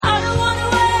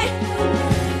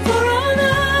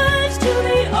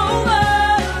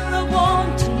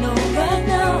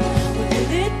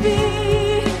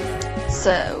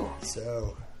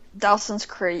Dawson's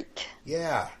Creek.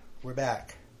 Yeah, we're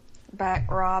back.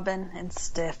 Back Robin and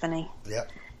Stephanie.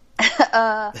 Yep.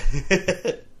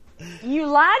 You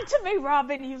lied to me,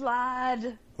 Robin. You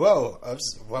lied. Whoa,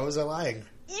 why was I lying?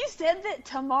 You said that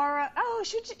Tamara,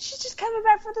 she's just coming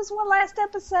back for this one last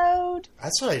episode.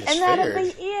 That's what I just and figured. that'll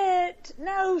be it.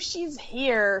 No, she's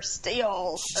here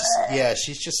still.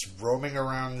 She's just roaming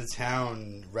around the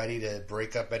town, ready to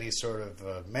break up any sort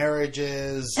of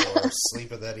marriages or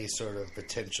sleep with any sort of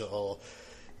potential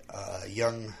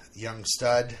young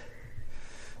stud.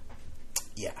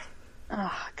 Yeah.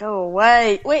 Oh, go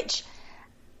away. Which,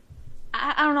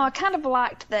 I don't know, I kind of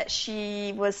liked that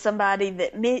she was somebody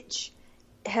that Mitch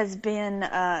has been,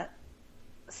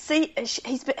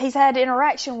 he's had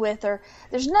interaction with her.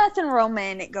 There's nothing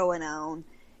romantic going on,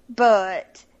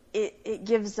 but it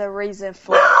gives a reason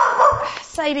for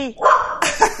Sadie.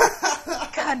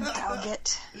 God dog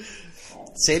it.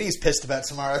 Sadie's pissed about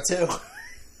Tamara too.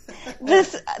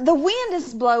 The wind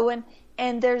is blowing,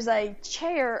 and there's a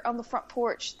chair on the front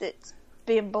porch that's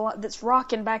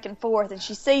rocking back and forth, and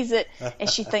she sees it, and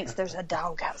she thinks there's a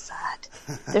dog outside.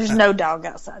 There's no dog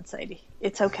outside, Sadie.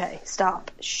 It's okay.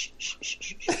 Stop. Shh, shh,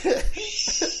 shh, shh,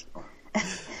 shh.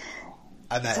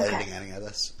 I'm not editing any of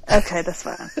this. Okay, that's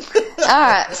fine. All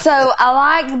right, so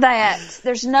I like that.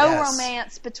 There's no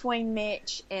romance between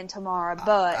Mitch and Tamara,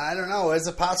 but I don't know. It's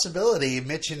a possibility.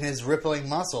 Mitch and his rippling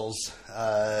muscles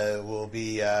will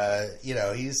be.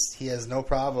 He has no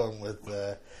problem with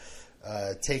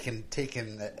taking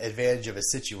advantage of a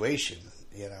situation.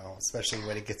 Especially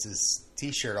when he gets his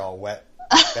T-shirt all wet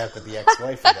back with the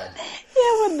ex-wife again.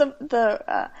 Yeah, with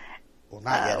the well,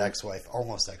 not yet ex-wife,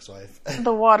 almost ex-wife.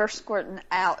 The water squirting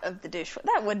out of the dish.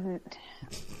 That wouldn't.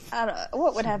 I don't know.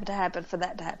 What would have to happen for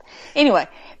that to happen? Anyway,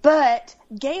 but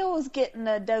Gail was getting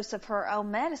a dose of her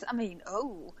own medicine. I mean,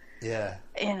 yeah.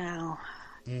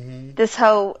 Mm-hmm. This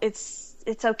whole it's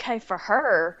okay for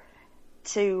her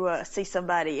to see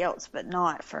somebody else, but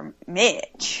not for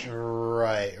Mitch.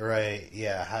 Right.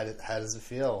 Yeah. How does it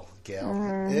feel, Gail?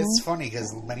 Mm-hmm. It's funny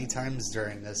because many times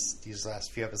during these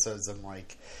last few episodes, I'm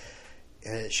like,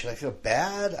 should I feel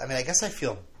bad? I mean, I guess I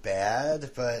feel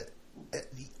bad, but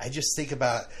I just think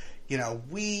about,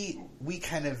 we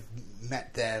kind of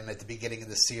met them at the beginning of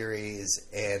the series,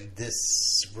 and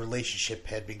this relationship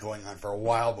had been going on for a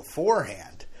while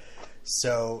beforehand.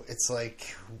 So it's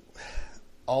like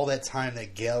all that time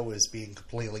that Gail was being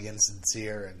completely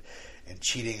insincere and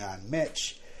cheating on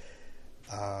Mitch,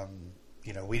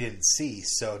 we didn't see.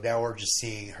 So now we're just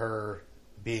seeing her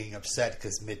being upset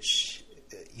because Mitch,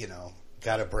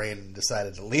 got a brain and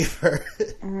decided to leave her.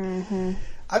 Mm-hmm.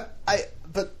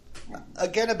 But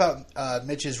again about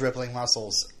Mitch's rippling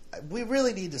muscles, we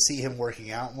really need to see him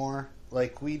working out more.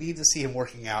 Like, we need to see him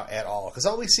working out at all, because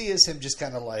all we see is him just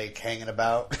kind of like hanging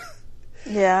about.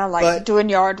 Yeah, doing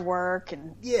yard work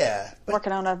and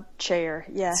working on a chair.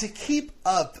 Yeah, to keep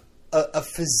up a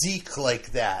physique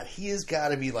like that, he has got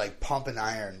to be like pumping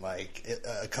iron like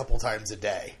a couple times a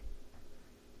day.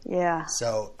 Yeah.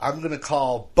 So I'm going to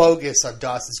call bogus on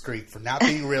Dawson's Creek for not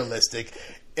being realistic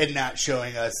and not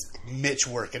showing us Mitch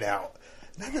working out.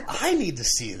 Not that I need to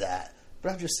see that,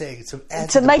 but I'm just saying to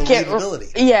add to make it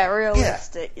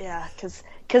realistic. Yeah,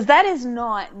 because that is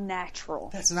not natural.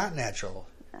 That's not natural.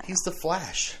 No. He's the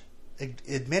Flash.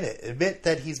 Admit it. Admit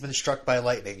that he's been struck by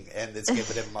lightning and it's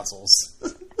given him muscles.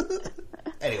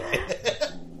 Anyway.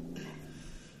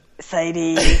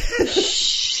 Sadie.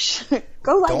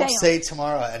 Go lie down. Don't say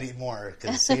Tamara anymore,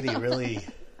 because Sadie really...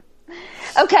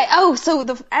 Okay, so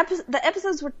the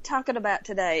episodes we're talking about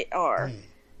today are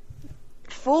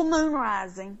Full Moon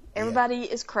Rising. Everybody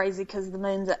is crazy because the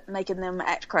moon's making them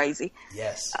act crazy.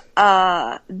 Yes.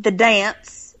 The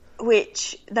Dance,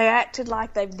 which they acted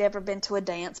like they've never been to a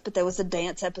dance, but there was a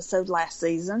dance episode last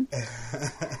season.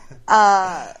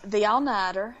 The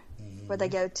All-Nighter, where they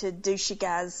go to douchey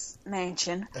guy's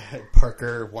mansion.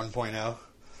 Parker 1.0.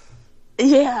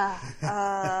 Yeah.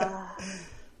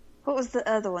 What was the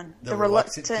other one? The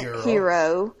Reluctant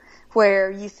Hero, where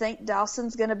you think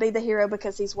Dawson's going to be the hero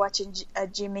because he's watching a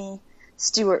Jimmy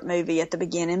Stewart movie at the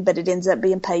beginning, but it ends up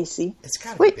being Pacey. It's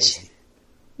got to be Pacey.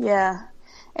 Yeah.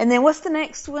 And then what's the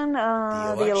next one?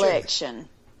 The Election.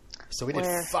 So we did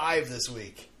 5 this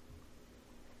week.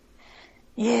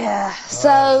 Yeah.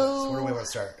 So where do we want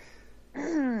to start?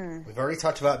 We've already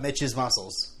talked about Mitch's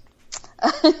muscles.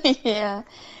 Yeah.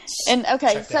 And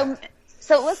okay,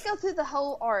 so let's go through the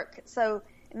whole arc. So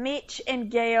Mitch and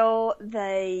Gail,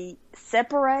 they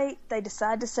separate. They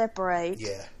decide to separate.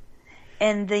 Yeah.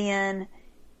 And then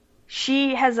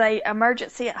she has a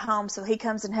emergency at home, so he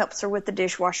comes and helps her with the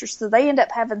dishwasher. So they end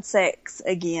up having sex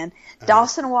again.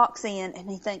 Dawson walks in, and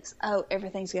he thinks, oh,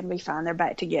 everything's going to be fine. They're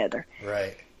back together.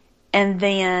 Right. And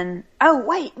then, oh,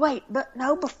 wait, but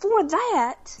no, before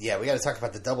that. Yeah, we got to talk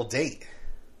about the double date.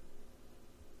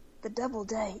 The double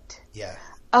date. Yeah.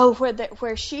 Oh,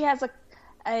 where she has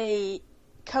a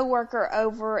coworker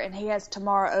over, and he has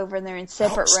Tamara over, and they're in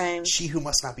separate rooms. She who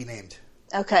must not be named.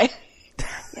 Okay.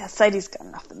 Yeah, Sadie's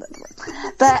gone off in the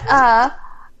room. But,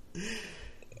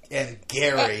 and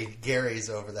Gary's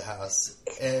over the house.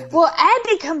 And well,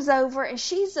 Abby comes over, and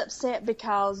she's upset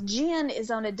because Jen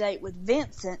is on a date with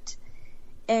Vincent,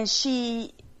 and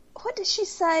what did she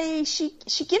say? She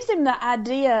gives him the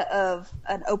idea of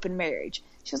an open marriage.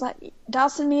 She was like,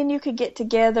 Dawson, me and you could get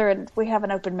together, and we have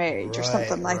an open marriage or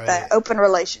something like that, open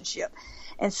relationship.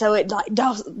 And so it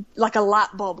like a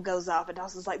light bulb goes off, and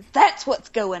Dawson's like, that's what's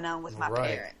going on with my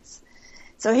parents.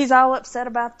 So he's all upset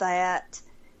about that.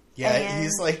 Yeah, and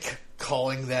he's like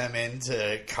calling them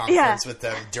into conference with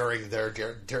them during their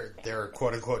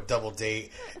quote unquote double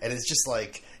date, and it's just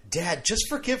like, Dad, just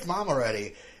forgive Mom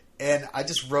already. And I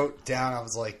just wrote down, I'm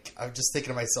just thinking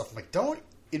to myself, I'm like, don't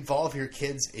involve your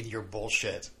kids in your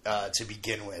bullshit to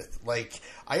begin with. Like,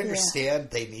 I understand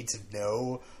they need to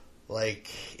know, like,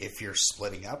 if you're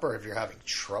splitting up or if you're having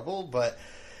trouble, but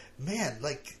man,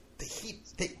 like,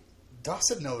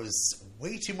 Dawson knows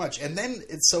way too much. And then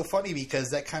it's so funny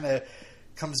because that kind of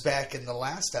comes back in the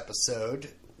last episode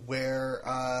where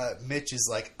Mitch is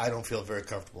like, I don't feel very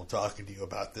comfortable talking to you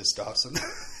about this, Dawson.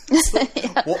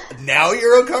 Well, now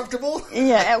you're uncomfortable?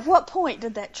 Yeah, at what point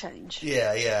did that change?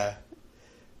 Yeah.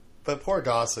 But poor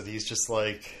Dawson, he's just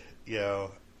like,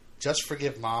 just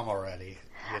forgive Mom already.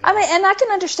 I mean, and I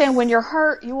can understand when you're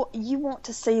hurt, you want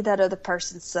to see that other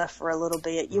person suffer a little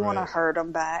bit. You want to hurt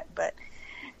them back, but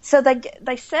so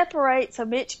they separate. So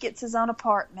Mitch gets his own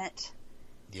apartment.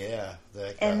 Yeah,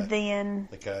 and then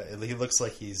he looks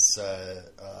like he's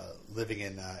living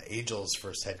in Angel's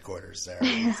first headquarters. There,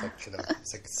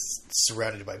 it's like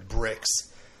surrounded by bricks.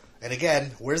 And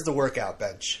again, where's the workout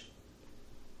bench?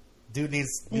 Dude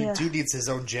needs his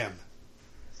own gym.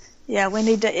 Yeah, we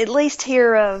need to at least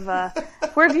hear of,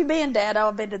 where have you been, Dad? Oh,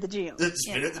 I've been to the gym. It's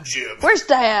been at the gym. Where's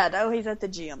Dad? Oh, he's at the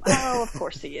gym. Oh, of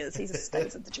course he is. He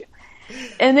stays at the gym.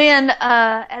 And then,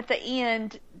 at the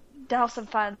end, Dawson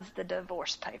finds the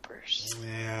divorce papers.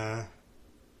 Yeah.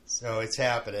 So it's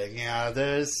happening. Yeah,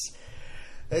 that's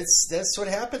what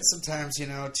happens sometimes,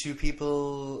 two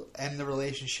people end the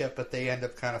relationship, but they end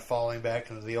up kind of falling back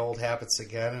into the old habits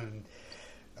again, and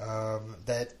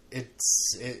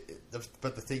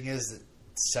but the thing is that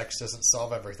sex doesn't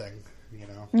solve everything,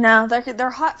 No,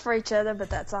 they're hot for each other, but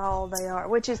that's all they are.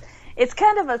 It's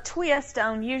kind of a twist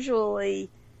on usually,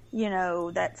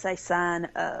 that's a sign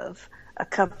of a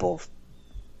couple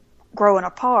growing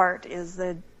apart is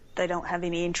that they don't have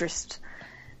any interest,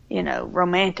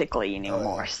 romantically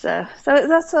anymore. So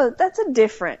that's a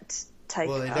different take.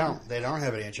 Well, they don't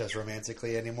have any interest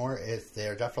romantically anymore.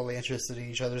 They're definitely interested in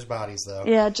each other's bodies, though.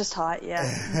 Yeah, just hot. Yeah.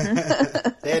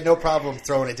 They had no problem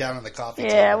throwing it down on the coffee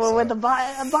table. Yeah, well, with a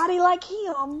body like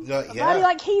him, a body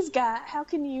like he's got, how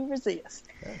can you resist?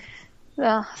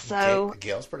 Yeah. So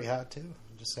Gail's pretty hot too.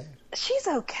 I'm just saying. She's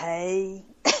okay.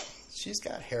 She's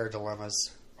got hair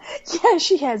dilemmas. Yeah,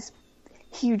 she has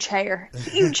huge hair. And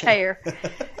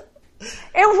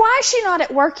why is she not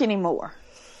at work anymore?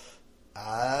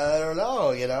 I don't know,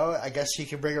 I guess she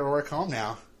can bring her work home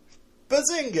now.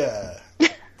 Bazinga!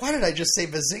 Why did I just say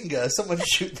bazinga? Someone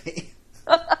shoot me.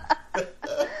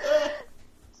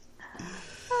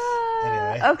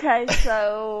 Anyway. Okay,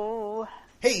 so...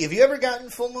 Hey, have you ever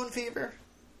gotten full moon fever?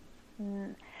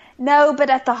 No, but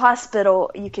at the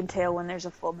hospital, you can tell when there's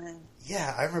a full moon.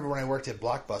 Yeah, I remember when I worked at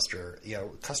Blockbuster,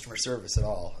 customer service at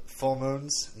all. Full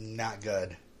moons, not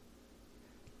good.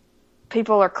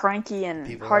 People are cranky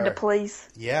and hard to please.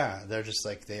 Yeah, they're just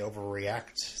like, they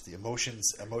overreact. The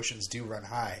emotions do run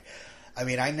high. I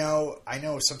mean, I know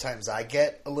sometimes I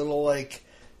get a little like,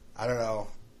 I don't know,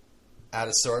 out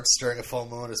of sorts during a full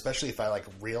moon, especially if I like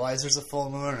realize there's a full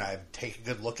moon and I take a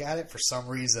good look at it. For some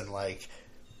reason, like,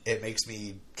 it makes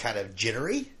me kind of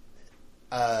jittery.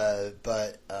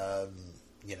 But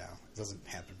it doesn't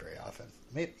happen very often.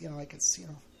 Maybe, like it's,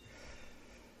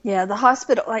 Yeah, the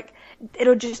hospital, like,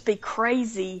 it'll just be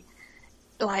crazy,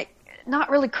 like, not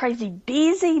really crazy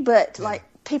busy, but, like,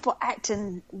 people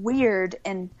acting weird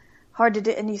and hard to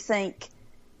do, and you think,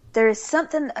 there is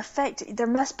something there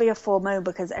must be a full moon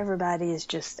because everybody is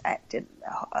just acting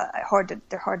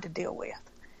they're hard to deal with.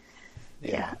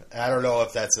 Yeah. I don't know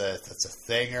if that's a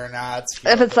thing or not.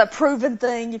 If it's a proven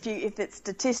thing, if it's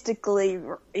statistically,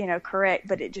 correct,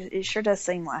 but it sure does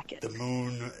seem like it. The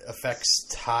moon affects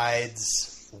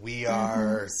tides. We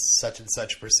are such and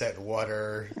such %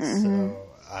 water. So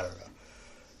I don't know.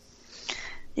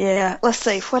 Yeah. Let's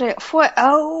see. What?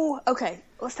 Oh, okay.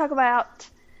 Let's talk about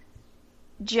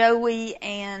Joey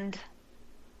and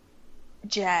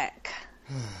Jack.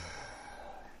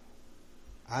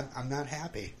 I'm not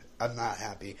happy. I'm not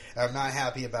happy. I'm not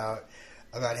happy about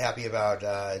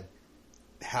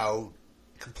how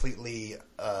completely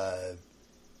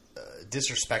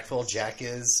disrespectful Jack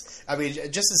is. I mean,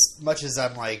 just as much as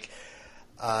I'm like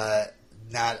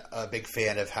not a big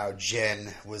fan of how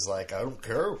Jen was like, I don't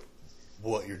care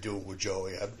what you're doing with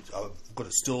Joey. I'm going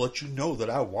to still let you know that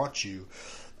I want you.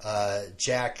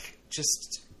 Jack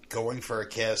just going for a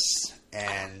kiss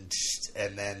and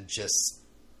then just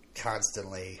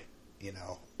constantly,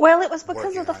 Well, it was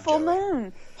because of the full Joey.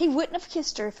 moon. He wouldn't have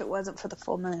kissed her if it wasn't for the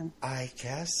full moon. I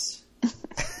guess.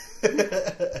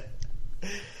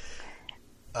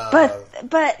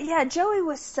 But yeah, Joey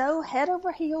was so head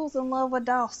over heels in love with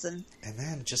Dawson. And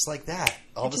then just like that,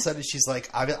 all of a sudden she's like,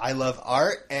 I love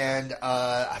art and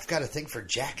I've got a thing for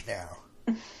Jack now.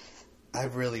 I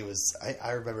really was,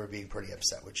 I remember being pretty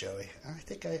upset with Joey. I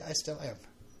think I still am.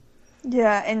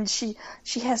 Yeah, and she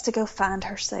has to go find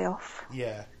herself.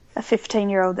 Yeah. A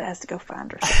 15-year-old that has to go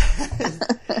find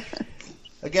herself.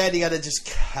 Again, you got to just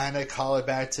kind of call it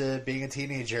back to being a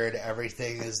teenager, and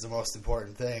everything is the most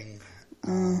important thing.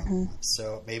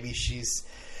 So maybe she's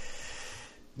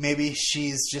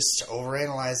just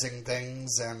overanalyzing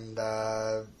things, and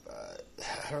I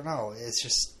don't know. It's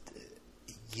just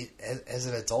as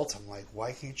an adult, I'm like,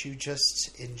 why can't you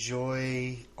just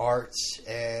enjoy art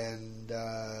and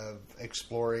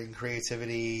exploring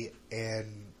creativity,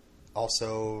 and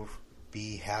also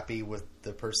be happy with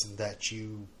the person that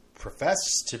you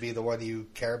profess to be the one you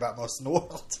care about most in the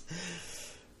world?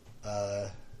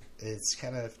 It's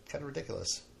kind of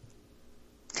ridiculous.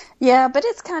 Yeah, but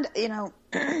it's kind of,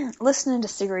 listening to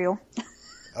Serial.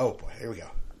 Oh boy, here we go.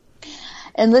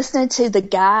 And listening to the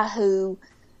guy who,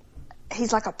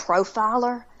 he's like a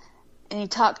profiler, and he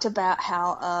talked about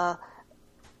how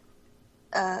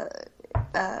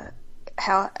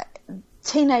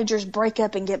teenagers break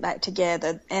up and get back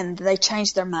together, and they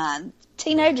change their mind.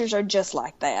 Teenagers are just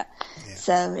like that. Yeah.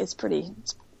 So it's pretty,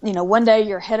 one day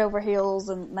you're head over heels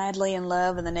and madly in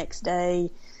love, and the next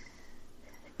day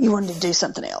you wanted to do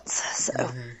something else. So,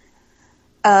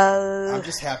 I'm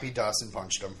just happy Dawson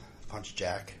punched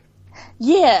Jack.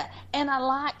 Yeah, and I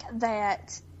like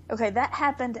that. Okay, that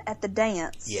happened at the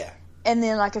dance. Yeah. And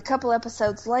then like a couple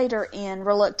episodes later in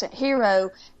Reluctant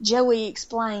Hero, Joey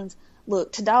explains,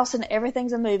 look, to Dawson,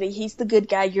 everything's a movie. He's the good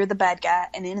guy, you're the bad guy.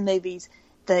 And in the movies,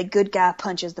 the good guy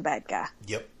punches the bad guy.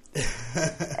 Yep.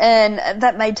 And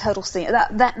that made total sense.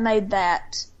 That made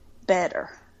that better.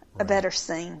 Right. A better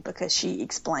scene because she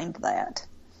explained that.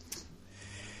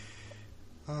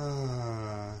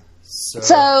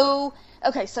 So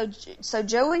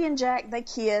Joey and Jack, they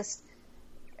kissed.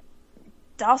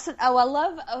 Dawson, I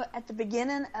love at the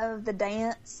beginning of the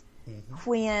dance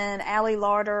when Allie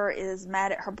Larder is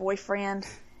mad at her boyfriend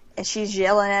and she's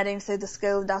yelling at him through the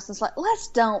school, and Dawson's like,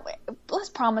 let's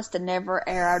promise to never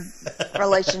air our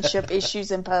relationship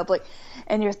issues in public.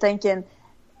 And you're thinking,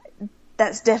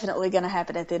 that's definitely going to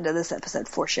happen at the end of this episode,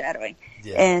 foreshadowing.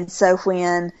 Yeah. And so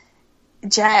when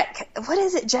Jack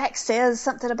says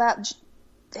something about,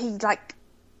 he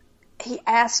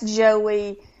asked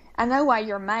Joey, I know why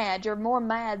you're mad. You're more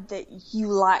mad that you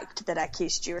liked that I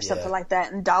kissed you or something like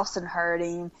that. And Dawson heard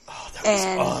him. Oh,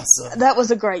 that was awesome. That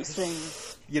was a great scene.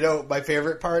 My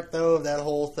favorite part, though, of that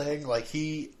whole thing, like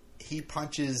he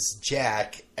punches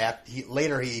Jack.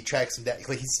 Later he tracks him down.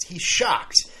 Like he's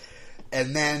shocked.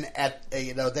 And then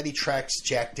then he tracks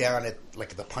Jack down at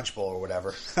like the punch bowl or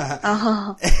whatever.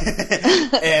 and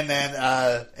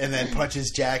then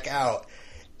punches Jack out.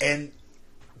 And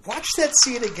watch that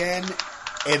scene again.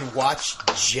 And watch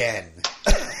Jen,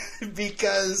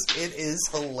 because it is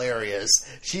hilarious.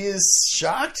 She is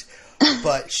shocked,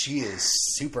 but she is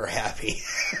super happy.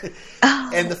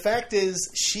 And the fact is,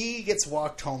 she gets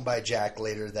walked home by Jack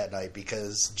later that night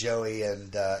because Joey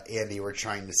and Andy were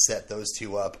trying to set those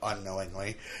two up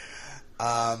unknowingly.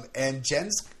 And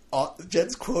Jen's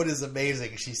quote is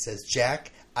amazing. She says,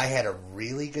 "Jack, I had a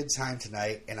really good time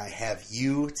tonight, and I have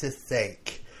you to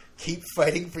thank. Keep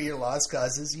fighting for your lost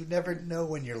causes. You never know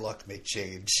when your luck may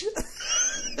change."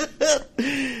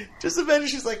 Just imagine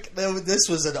she's like, "No, this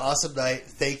was an awesome night.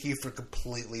 Thank you for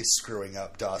completely screwing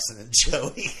up Dawson and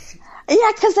Joey."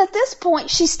 Yeah, because at this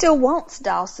point she still wants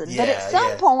Dawson, but at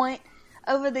some point,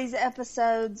 over these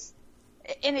episodes,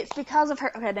 and it's because of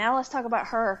her. Okay, now let's talk about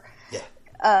her. Yeah.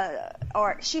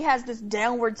 Art. She has this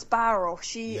downward spiral.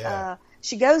 She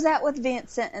goes out with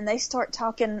Vincent, and they start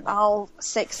talking all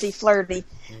sexy, flirty,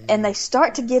 and they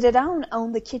start to get it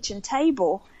on the kitchen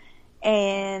table.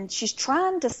 And she's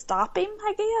trying to stop him,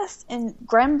 I guess. And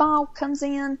Grandma comes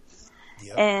in,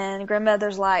 and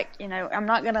Grandmother's like, I'm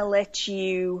not going to let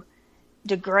you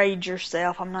degrade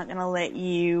yourself. I'm not going to let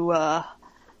you.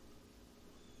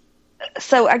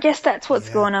 So I guess that's what's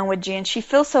going on with Jen. She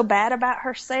feels so bad about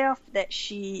herself that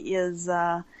she is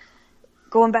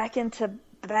going back into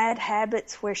bad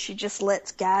habits where she just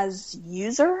lets guys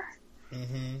use her.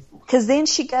 Because then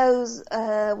she goes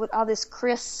with all this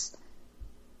Chris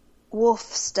Wolf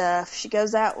stuff. She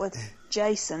goes out with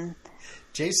Jason.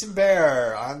 Jason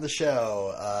Behr on the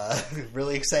show.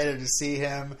 Really excited to see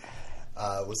him.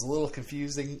 Was a little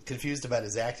confused about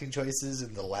his acting choices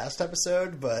in the last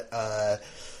episode, but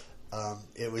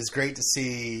it was great to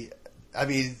see. I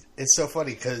mean, it's so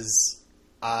funny because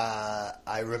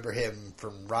I remember him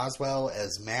from Roswell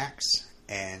as Max,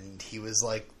 and he was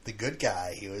like the good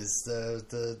guy. He was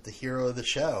the hero of the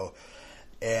show.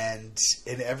 And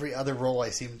in every other role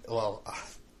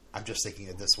I'm just thinking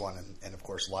of this one, and of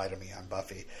course, Lie to Me on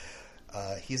Buffy.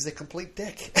 He's a complete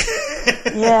dick.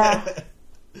 Yeah.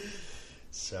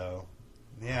 So,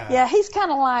 yeah. Yeah, he's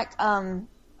kind of like,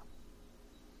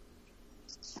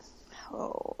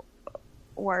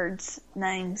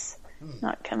 names,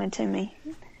 not coming to me.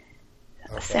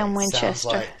 Okay. Sam Winchester.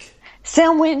 Sounds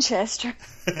Sam Winchester.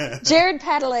 Jared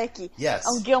Padalecki. Yes.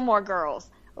 On Gilmore Girls.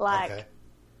 Like,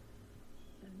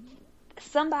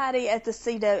 somebody at the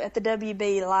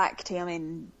WB liked him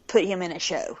and put him in a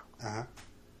show. Uh-huh.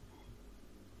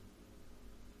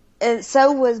 And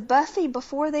so was Buffy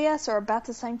before this, or about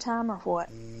the same time, or what?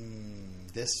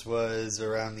 This was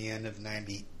around the end of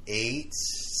 98,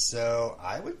 so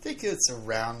I would think it's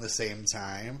around the same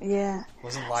time. Yeah.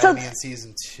 Wasn't Lie to Me in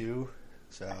season 2,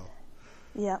 so...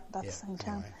 Yeah, about the same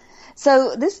time. Anyway.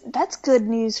 So that's good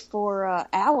news for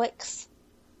Alex.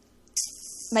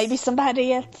 Maybe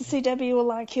somebody at the CW will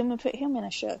like him and put him in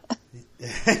a show.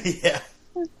 Yeah.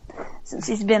 Since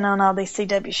he's been on all these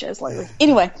CW shows lately.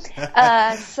 Anyway,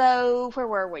 so where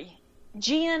were we?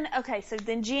 Jen, okay, so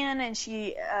then Jen, and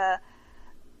she,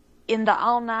 in the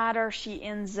all-nighter, she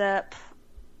ends up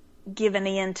giving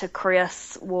in to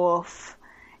Chris Wolf,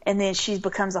 and then she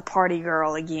becomes a party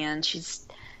girl again. She's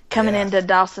coming into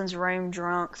Dawson's room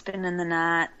drunk, spending the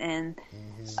night, and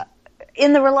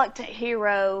in The Reluctant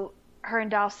Hero, her and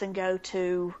Dawson go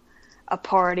to a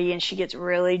party, and she gets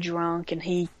really drunk,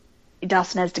 and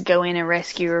Dawson has to go in and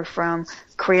rescue her from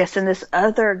Chris and this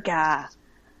other guy.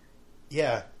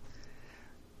 Yeah.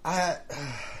 I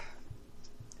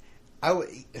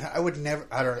would never,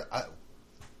 I don't know,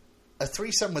 a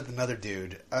threesome with another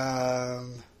dude. Yeah,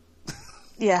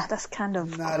 that's kind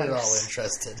of not gross. at all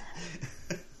interested.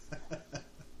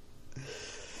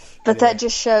 But that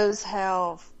just shows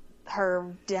how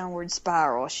her downward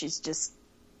spiral, she's just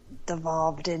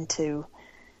devolved into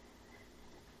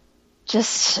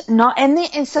just not,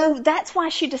 and so that's why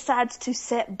she decides to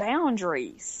set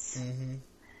boundaries. Mm-hmm.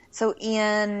 So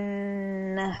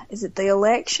is it the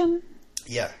election?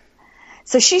 Yeah.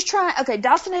 So she's trying, okay,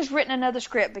 Dawson has written another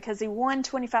script because he won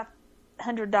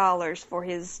 $2,500 for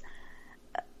his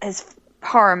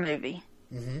horror movie.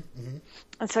 Mm-hmm. Mm-hmm.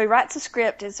 And so he writes a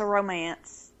script, it's a romantic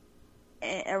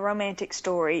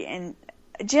story, and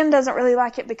Jen doesn't really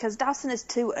like it because Dawson is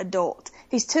too adult.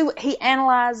 He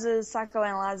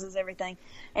psychoanalyzes everything,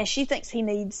 and she thinks he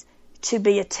needs to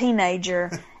be a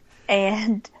teenager,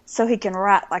 and so he can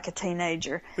write like a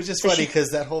teenager. Which is funny because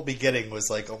that whole beginning was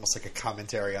like almost like a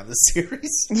commentary on the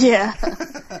series. Yeah.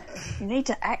 You need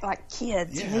to act like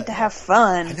kids. Yeah, you need to have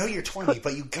fun. I know you're 20,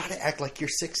 but you got to act like you're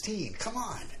 16. Come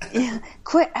on. Yeah.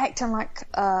 Quit acting like,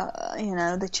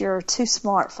 that you're too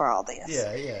smart for all this.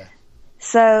 Yeah, yeah.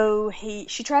 So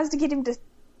she tries to get him to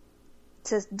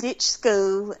ditch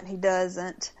school, and he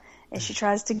doesn't. And she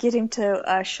tries to get him to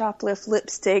shoplift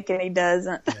lipstick, and he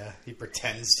doesn't. Yeah, he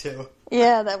pretends to.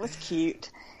 Yeah, that was cute.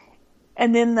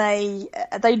 And then they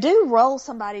do roll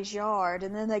somebody's yard,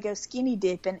 and then they go skinny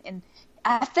dipping. And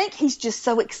I think he's just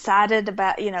so excited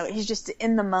about, he's just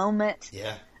in the moment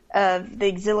of the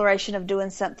exhilaration of doing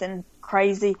something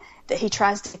crazy that he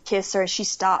tries to kiss her, and she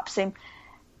stops him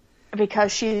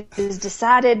because she has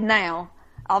decided now,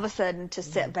 all of a sudden, to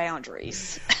set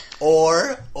boundaries.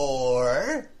 Or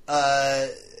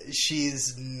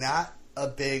she's not a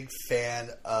big fan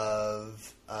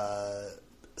of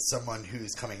someone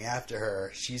who's coming after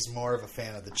her. She's more of a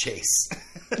fan of the chase.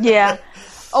 Yeah.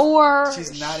 Or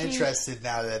she's not interested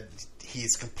now that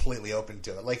he's completely open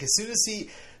to it. Like, as soon as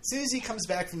he comes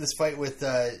back from this fight with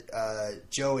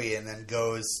Joey and then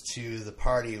goes to the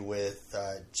party with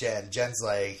Jen's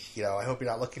like, I hope you're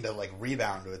not looking to, like,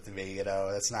 rebound with me,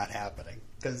 that's not happening.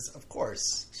 Because, of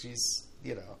course, she's,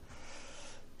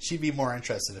 she'd be more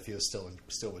interested if he was still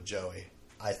with Joey,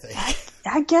 I think.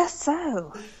 I guess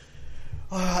so.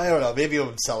 I don't know. Maybe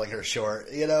I'm selling her short,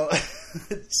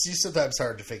 She's sometimes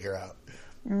hard to figure out.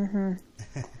 Mm-hmm.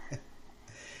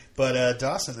 But,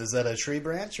 Dawson, is that a tree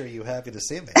branch, or are you happy to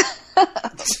see me?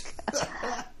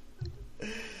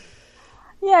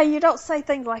 Yeah, you don't say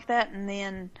things like that and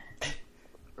then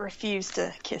refuse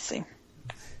to kiss him.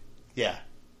 Yeah.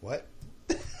 What?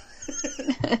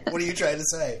 What are you trying to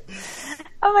say?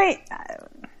 I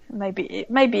mean,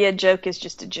 maybe a joke is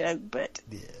just a joke, but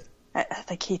yeah. I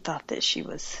think he thought that she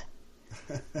was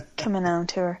coming on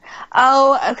to her.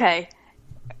 Oh, okay.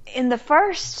 In the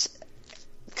first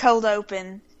cold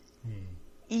open,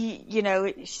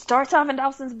 it starts off in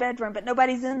Dawson's bedroom, but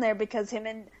nobody's in there because him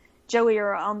and Joey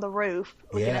are on the roof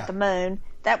looking at the moon.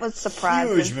 That was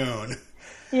surprising. Huge moon.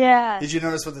 Yeah. Did you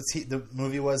notice what the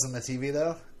movie was on the TV,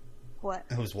 though? What?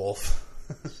 It was Wolf.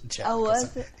 Oh,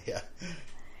 was it? Yeah.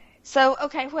 So,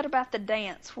 okay, what about the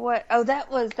dance?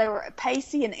 They were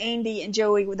Pacey and Andy and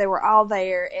Joey, they were all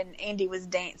there, and Andy was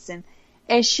dancing.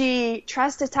 And she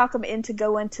tries to talk him into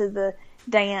going to the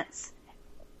dance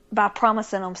by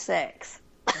promising him sex.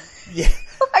 Yeah.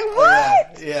 Like,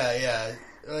 what? Yeah.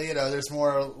 Well, they're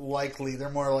more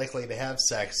likely to have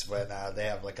sex when they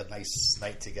have, like, a nice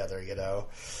night together,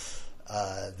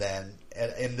 I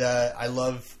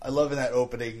love in that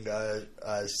opening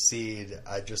scene.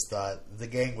 I just thought the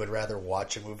gang would rather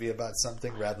watch a movie about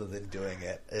something rather than doing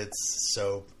it. It's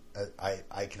so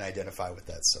I can identify with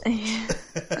that so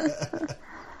much.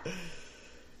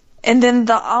 And then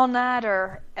the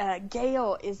all-nighter,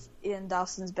 Gail is in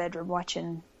Dawson's bedroom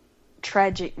watching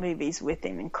tragic movies with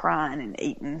him and crying and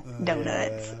eating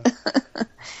donuts. Yeah.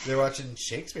 They're watching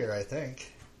Shakespeare, I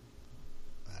think.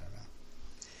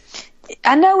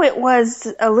 I know it was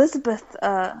Elizabeth.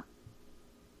 What's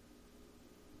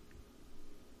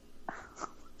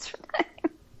her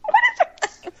name? What is her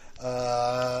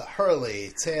name?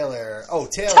 Hurley, Taylor. Oh,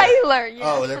 Taylor. Taylor, yeah.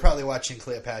 Oh, they're probably watching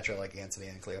Cleopatra, like Antony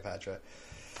and Cleopatra.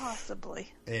 Possibly.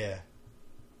 Yeah.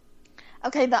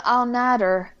 Okay, the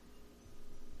all-nighter.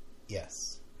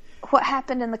 Yes. What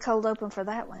happened in the cold open for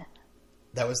that one?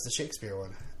 That was the Shakespeare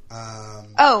one.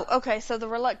 Okay, so the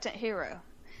reluctant hero.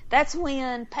 That's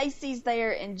when Pacey's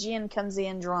there and Jen comes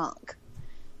in drunk.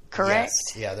 Correct?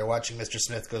 Yes. Yeah, they're watching Mr.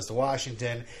 Smith Goes to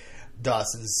Washington.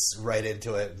 Dawson's right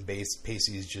into it, and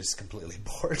Pacey's just completely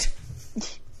bored.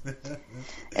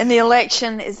 And the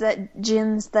election is that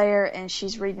Jen's there and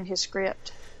she's reading his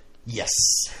script? Yes.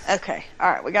 Okay. All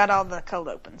right. We got all the cold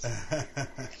opens.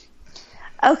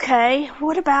 Okay.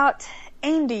 What about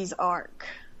Andy's arc?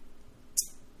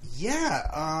 Yeah.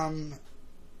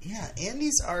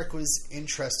 Andy's arc was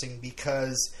interesting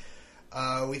because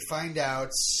we find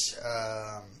out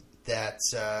that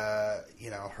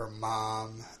her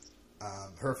mom,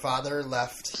 her father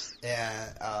left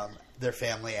their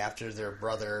family after the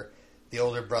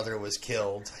older brother was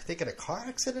killed. I think in a car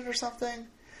accident or something.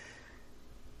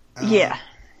 Yeah.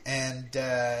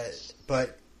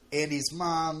 But Andy's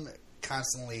mom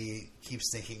constantly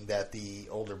keeps thinking that the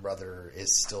older brother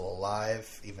is still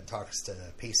alive. Even talks to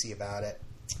Pacey about it.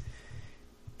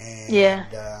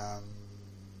 And,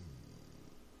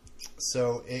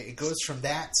 so it goes from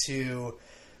that to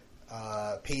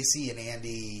Pacey and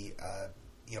Andy,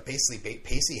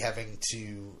 Pacey having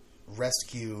to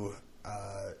rescue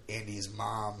Andy's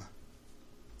mom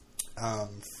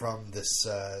from this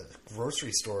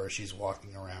grocery store she's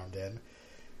walking around in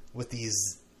with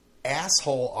these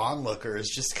asshole onlookers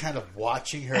just kind of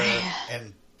watching her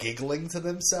and giggling to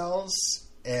themselves.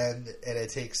 And it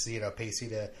takes, Pacey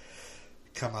to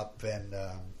come up and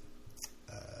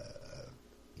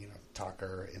talk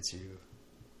her into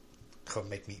come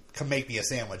make me a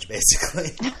sandwich,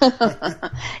 basically.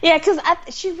 Yeah, because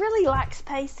she really likes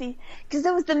Pacey, because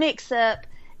there was the mix-up.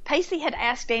 Pacey had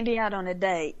asked Andy out on a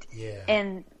date,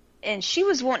 and she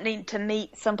was wanting to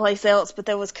meet someplace else, but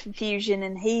there was confusion,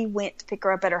 and he went to pick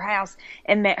her up at her house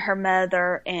and met her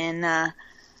mother, and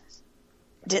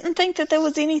didn't think that there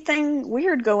was anything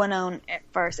weird going on at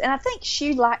first. And I think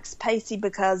she likes Pacey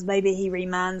because maybe he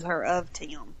reminds her of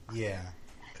Tim. Yeah.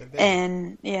 Could be.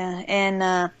 And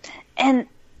and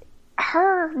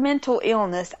her mental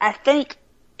illness, I think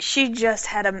she just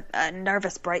had a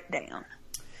nervous breakdown.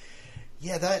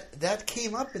 Yeah, that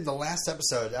came up in the last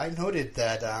episode. I noted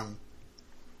that I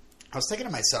was thinking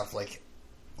to myself, like,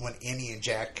 when Annie and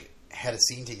Jack had a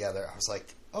scene together, I was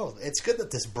like, oh, it's good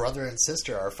that this brother and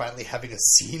sister are finally having a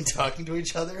scene talking to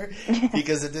each other,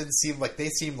 because it didn't seem like they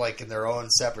seemed like in their own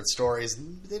separate stories.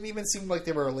 It didn't even seem like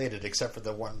they were related, except for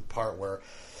the one part where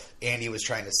Andy was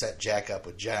trying to set Jack up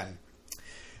with Jen.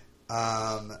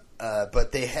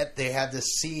 But they had this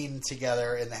scene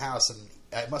together in the house, and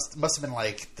it must have been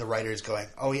like the writers going,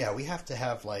 "Oh yeah, we have to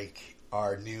have like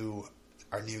our new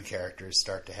characters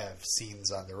start to have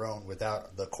scenes on their own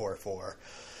without the core four."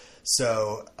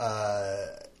 So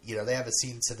they have a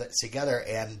scene together,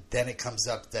 and then it comes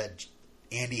up that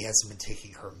Andy hasn't been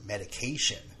taking her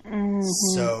medication. Mm-hmm.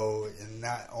 So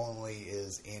not only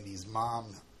is Andy's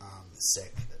mom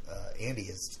sick, Andy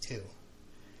is too.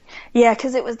 Yeah,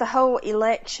 because it was the whole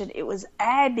election. It was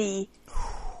Abby.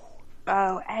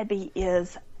 Oh, Abby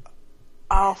is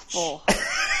awful.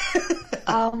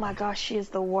 Oh my gosh, she is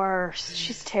the worst.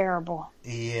 She's terrible.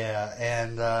 Yeah,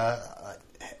 and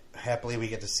happily we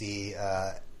get to see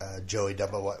Joey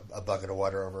dump a bucket of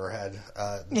water over her head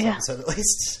this episode at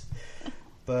least.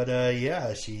 But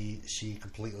she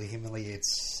completely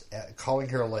humiliates, calling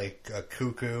her like a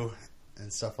cuckoo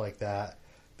and stuff like that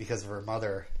because of her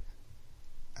mother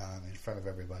in front of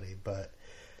everybody. But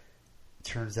it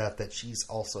turns out that she's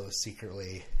also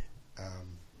secretly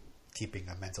keeping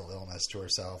a mental illness to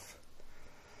herself.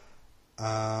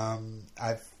 I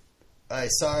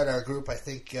saw in our group, I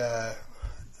think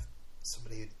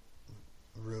somebody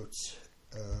wrote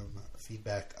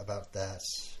feedback about that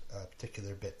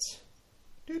particular bit.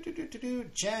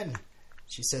 Jen,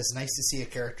 she says, nice to see a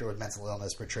character with mental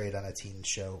illness portrayed on a teen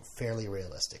show fairly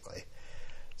realistically.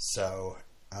 So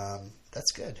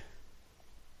that's good.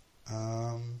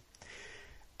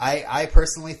 I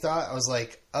personally thought, I was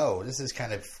like, oh, this is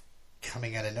kind of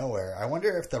coming out of nowhere. I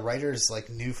wonder if the writers like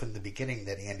knew from the beginning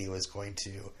that Andy was going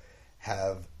to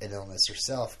have an illness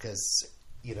herself, because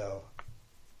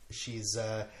she's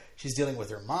dealing with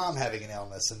her mom having an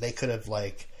illness, and they could have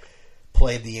like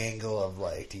played the angle of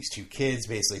like these two kids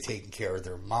basically taking care of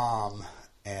their mom,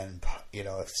 and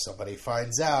if somebody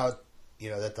finds out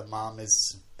that the mom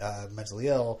is mentally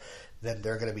ill, then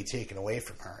they're going to be taken away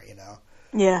from her.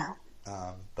 Yeah.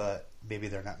 But maybe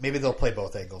they're not. Maybe they'll play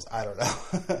both angles. I don't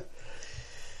know.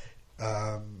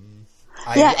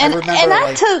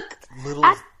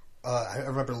 I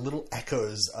remember little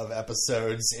echoes of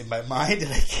episodes in my mind,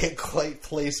 and I can't quite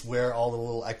place where all the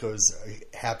little echoes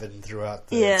happen throughout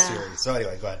the series. So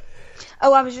anyway, go ahead.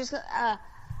 Oh, I was just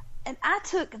and I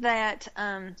took that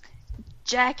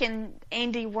Jack and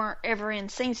Andy weren't ever in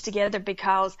scenes together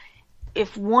because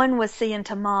if one was seeing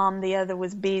to mom, the other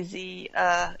was busy.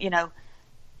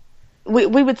 We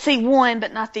would see one,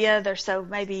 but not the other. So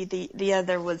maybe the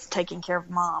other was taking care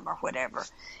of mom or whatever,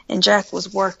 and Jack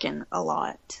was working a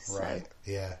lot. So. Right.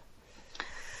 Yeah.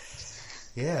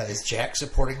 Yeah. Is Jack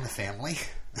supporting the family?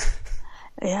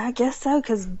 Yeah, I guess so.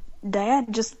 Because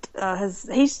Dad just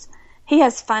he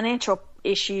has financial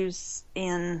issues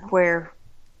in where.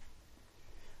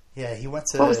 Yeah, he went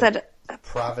to what was that?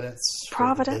 Providence.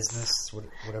 Business,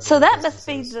 whatever. So that must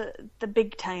be the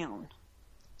big town.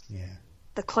 Yeah.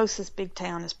 The closest big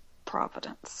town is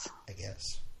Providence, I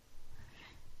guess.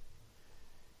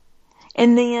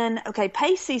 And then,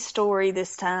 Pacey's story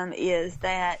this time is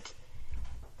that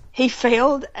he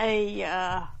failed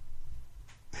a,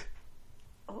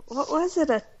 what was it?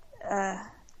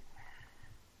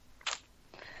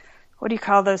 What do you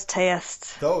call those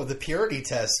tests? Oh, the purity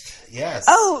test. Yes.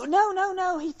 Oh,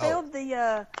 no. He failed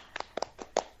the,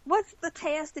 what's the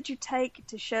test that you take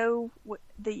to show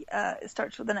it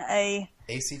starts with an A?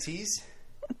 ACTs?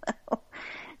 No.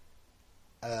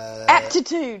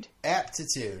 Aptitude.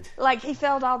 Like, he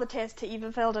failed all the tests. He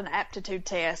even failed an aptitude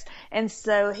test. And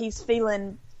so he's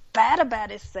feeling bad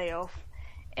about himself.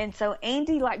 And so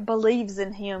Andy, believes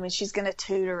in him, and she's going to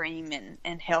tutor him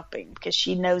and help him because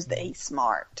she knows that he's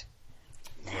smart.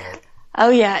 Yeah. Oh,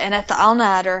 yeah. And at the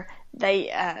all-nighter, they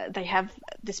have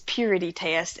this purity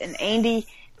test, and Andy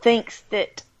thinks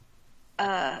that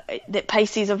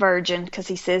Pacey's a virgin because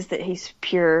he says that he's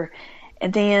pure.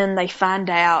 And then they find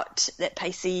out that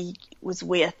Pacey was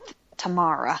with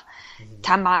Tamara.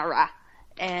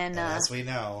 And as we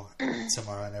know,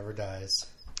 Tamara never dies.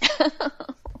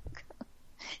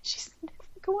 She's never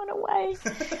going away.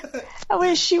 I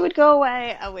wish she would go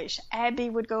away. I wish Abby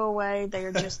would go away. They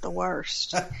are just the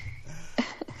worst.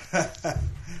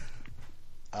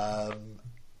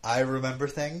 I remember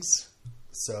things,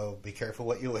 so be careful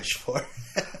what you wish for.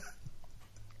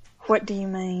 What do you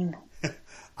mean?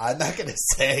 I'm not going to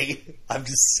say. I'm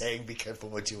just saying be careful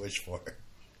what you wish for.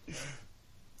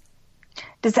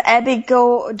 Does Abby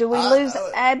go? Do we lose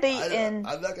Abby? I'm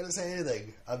not going to say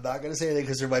anything. I'm not going to say anything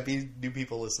because there might be new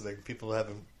people listening. People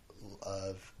haven't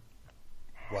of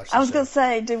watching. I was going to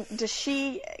say, does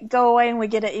she go away and we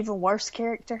get an even worse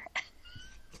character?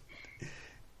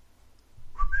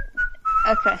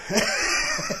 Okay.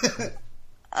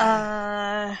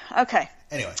 Okay.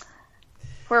 Anyway.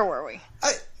 Where were we?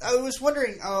 I was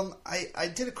wondering, I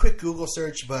did a quick Google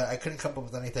search, but I couldn't come up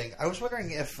with anything. I was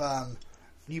wondering if,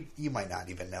 you might not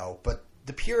even know, but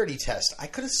the Purity Test, I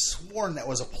could have sworn that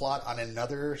was a plot on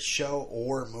another show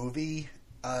or movie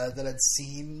that I'd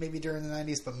seen maybe during the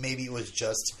 90s, but maybe it was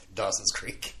just Dawson's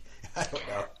Creek. I don't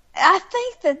know. I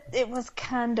think that it was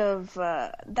kind of,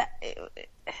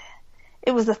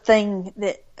 it was a thing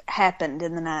that happened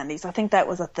in the 90s. I think that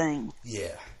was a thing.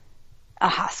 Yeah. A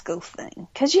high school thing.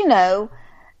 Because, you know,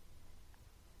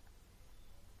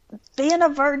 being a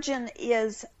virgin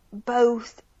is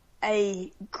both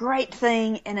a great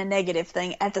thing and a negative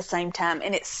thing at the same time,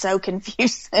 and it's so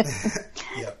confusing.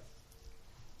 Yep.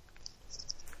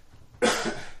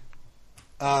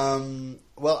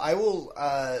 Well, I will,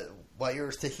 while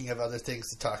you're thinking of other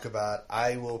things to talk about,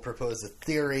 I will propose a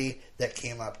theory that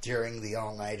came up during the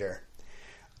all-nighter.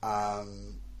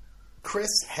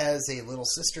 Chris has a little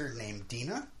sister named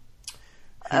Dina.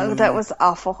 Oh, that was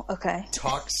awful. Okay.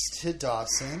 Talks to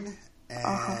Dawson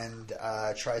and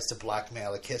tries to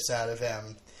blackmail a kiss out of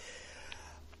him.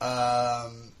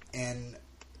 And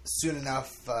soon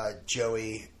enough,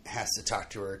 Joey has to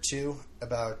talk to her too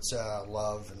about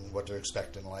love and what to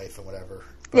expect in life and whatever.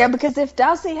 But, yeah, because if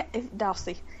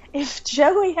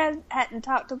Joey hadn't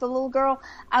talked to the little girl,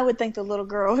 I would think the little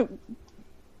girl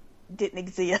didn't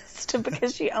exist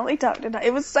because she only talked to.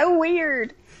 It was so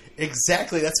weird.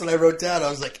 Exactly, that's what I wrote down. I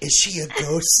was like, "Is she a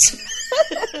ghost?"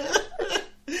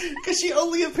 Because she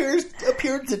only appeared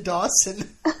to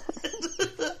Dawson.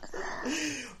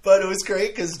 But it was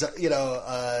great because, you know,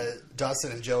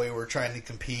 Dawson and Joey were trying to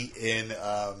compete in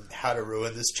how to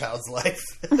ruin this child's life.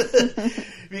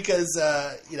 Because,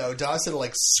 you know, Dawson,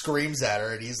 like, screams at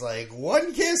her and he's like,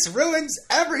 one kiss ruins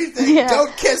everything. Yeah.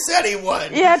 Don't kiss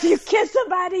anyone. Yeah, if you kiss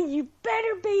somebody, you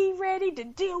better be ready to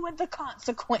deal with the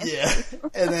consequences. Yeah.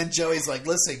 And then Joey's like,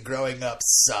 listen, growing up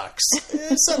sucks.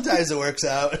 Sometimes it works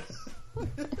out.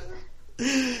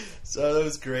 So that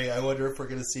was great. I wonder if we're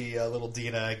going to see little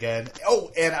Dina again. Oh,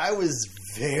 and I was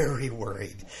very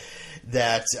worried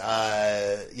that,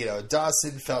 you know,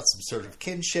 Dawson felt some sort of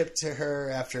kinship to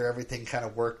her after everything kind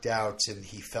of worked out, and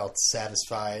he felt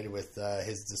satisfied with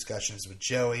his discussions with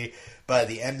Joey by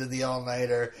the end of the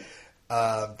all-nighter,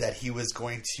 that he was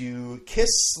going to kiss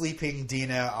sleeping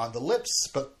Dina on the lips,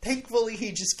 but thankfully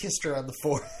he just kissed her on the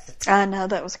forehead. I know,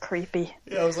 that was creepy.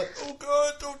 Yeah, I was like, oh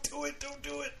God, don't do it.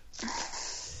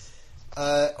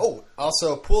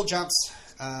 Also pool jumps.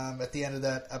 At the end of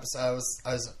that episode,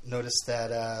 I noticed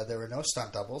that there were no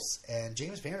stunt doubles, and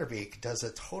James Van Der Beek does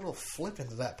a total flip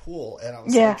into that pool, and I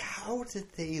was like, how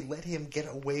did they let him get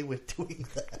away with doing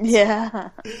that?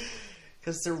 Yeah.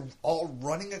 Because they're all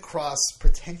running across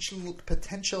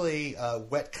potentially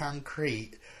wet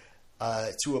concrete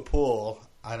to a pool.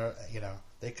 I don't, you know,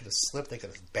 they could have slipped. They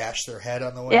could have bashed their head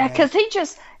on the way. Yeah, because he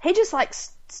just like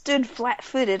stood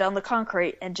flat-footed on the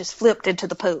concrete and just flipped into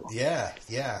the pool. Yeah.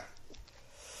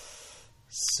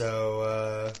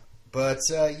 So,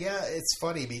 yeah, it's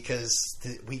funny because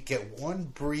we get one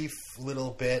brief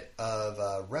little bit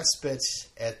of respite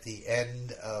at the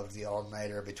end of the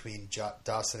all-nighter between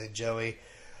Dawson and Joey.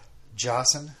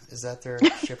 Jawson, is that their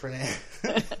shipper name?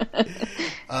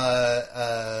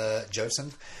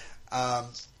 Joson.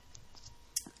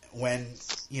 When,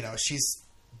 you know, she's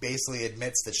basically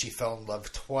admits that she fell in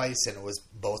love twice, and it was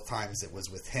both times it was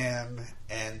with him,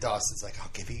 and Dawson's like, I'll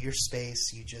give you your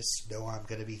space, you just know I'm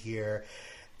going to be here.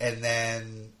 And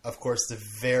then, of course, the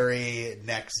very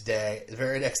next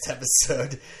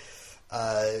episode,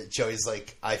 Joey's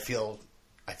like, I feel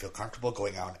comfortable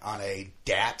going on a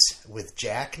date with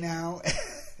Jack now.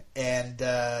 And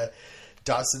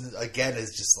Dawson, again,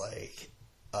 is just like,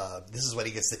 this is when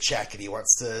he gets the check and he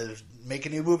wants to make a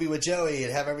new movie with Joey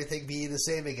and have everything be the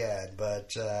same again.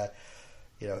 But,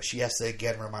 you know, she has to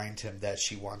again remind him that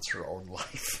she wants her own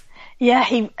life. Yeah,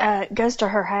 he goes to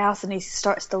her house and he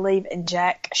starts to leave, and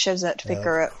Jack shows up to pick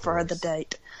her up for the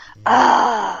date.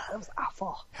 That was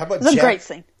awful. It was a great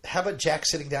scene. How about Jack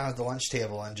sitting down at the lunch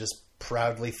table and just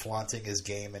proudly flaunting his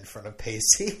game in front of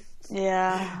Pacey?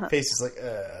 Yeah. Pacey's like,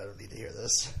 I don't need to hear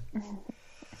this.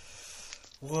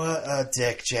 What a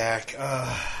dick, Jack.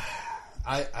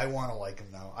 I want to like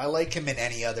him, though. I like him in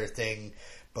any other thing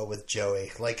but with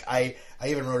Joey. Like, I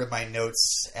even wrote in my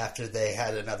notes after they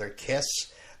had another kiss,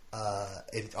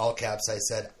 in all caps, I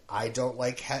said, I don't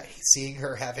like seeing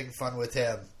her having fun with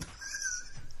him.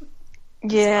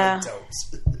 Yeah. I don't.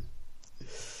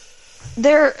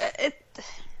 they're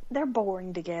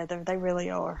boring together. They really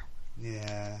are.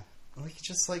 Yeah. Like,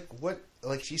 just like what,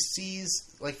 like she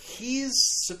sees, like he's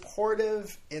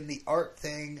supportive in the art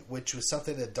thing, which was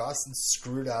something that Dawson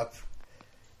screwed up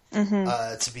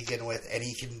to begin with, and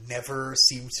he can never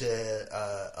seem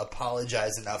to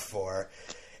apologize enough for.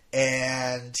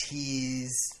 And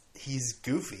he's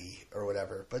goofy or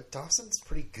whatever, but Dawson's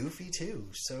pretty goofy too.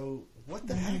 So what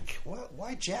the heck?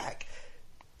 Why Jack?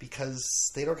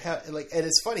 Because they don't have and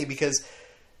it's funny because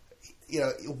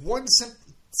one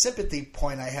sympathy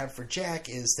point I have for Jack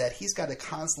is that he's got to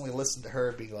constantly listen to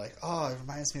her being like, "Oh, it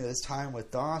reminds me of this time with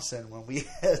Dawson when we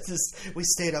we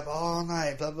stayed up all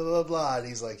night, blah blah blah blah." And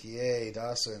he's like, "Yay,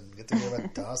 Dawson! Get to hear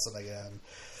about Dawson again."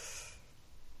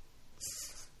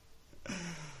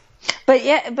 But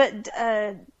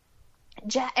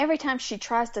Jack, every time she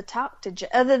tries to talk to Jack,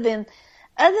 other than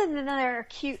their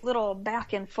cute little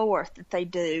back and forth that they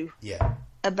do,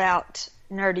 about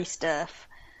nerdy stuff.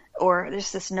 Or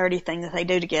there's this nerdy thing that they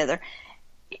do together.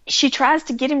 She tries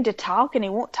to get him to talk, and he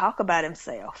won't talk about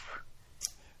himself.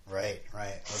 Right.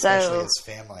 Especially his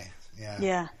family.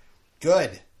 Yeah.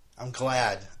 Good. I'm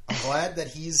glad that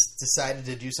he's decided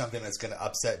to do something that's going to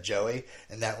upset Joey,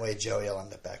 and that way Joey will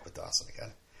end up back with Dawson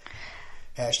again.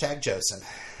 Hashtag Josen.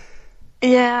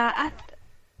 Yeah,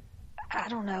 I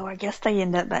don't know. I guess they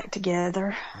end up back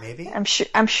together. Maybe. I'm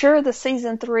sure the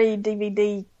season 3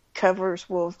 DVD covers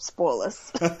will spoil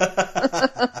us.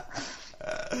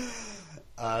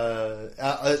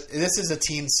 This is a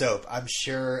teen soap. I'm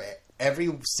sure every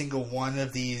single one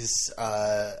of these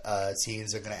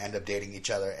teens are going to end up dating each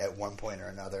other at one point or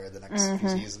another in the next few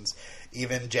seasons.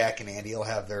 Even Jack and Andy will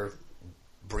have their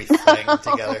brief fling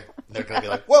together. They're going to be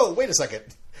like, "Whoa, wait a second."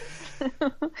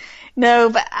 No,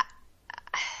 but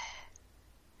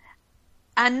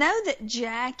I know that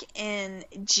Jack and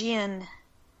Jen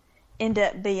end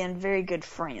up being very good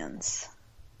friends.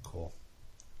 Cool.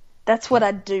 That's what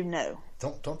I do know.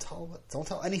 Don't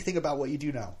tell anything about what you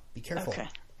do know. Be careful. Okay.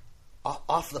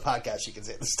 Off the podcast, you can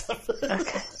say this stuff.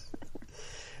 Okay.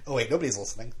 Oh wait, nobody's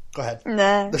listening. Go ahead.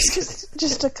 No,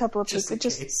 just a couple of people.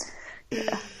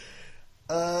 Yeah.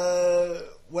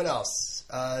 What else?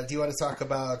 Do you want to talk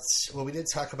about? Well, we did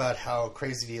talk about how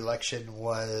crazy the election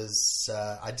was.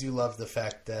 I do love the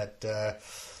fact that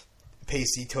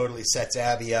Pacey totally sets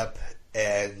Abby up,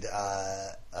 and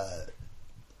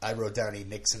I wrote down he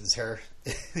Nixons her.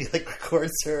 He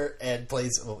records her and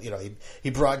plays. Well, he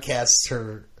broadcasts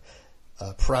her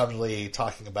proudly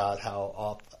talking about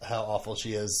how awful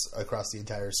she is across the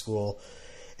entire school,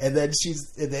 and then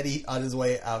he on his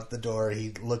way out the door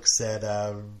he looks at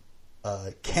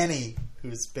Kenny,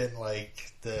 who's been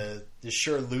like the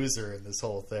sure loser in this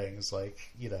whole thing. It's like,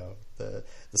 the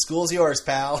school's yours,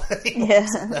 pal. Yeah.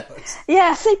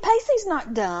 See, Pacey's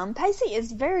not dumb. Pacey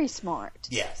is very smart.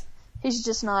 Yeah. He's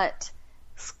just not,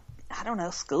 I don't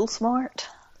know, school smart.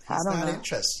 He's not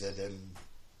interested in,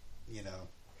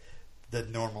 the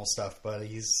normal stuff. But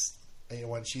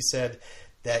when she said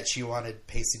that she wanted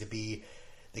Pacey to be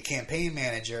the campaign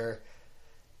manager,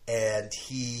 and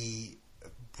he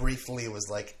briefly was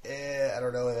like, I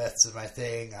don't know if that's my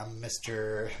thing. I'm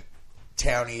Mr.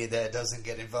 Townie that doesn't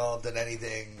get involved in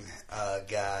anything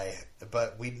guy.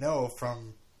 But we know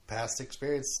from past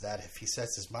experience that if he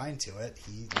sets his mind to it,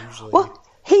 he usually... Well,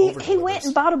 he went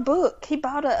and bought a book. He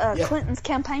bought a Clinton's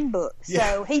campaign book.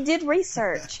 So he did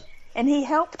research, and he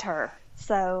helped her.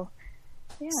 So,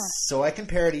 yeah. So I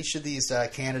compared each of these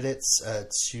candidates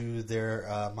to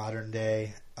their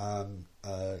modern-day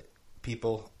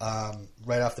people.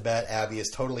 Right off the bat, Abby is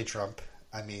totally Trump.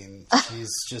 I mean, she's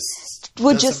just...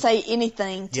 would just say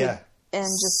anything to... And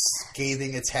just...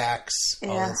 Scathing attacks,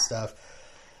 all that stuff.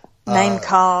 Name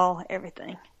call,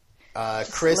 everything.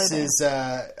 Chris is,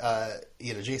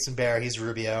 Jason Bear. He's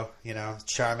Rubio,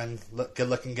 charming,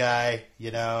 good-looking guy,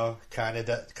 kind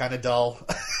of dull.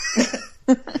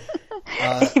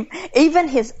 Even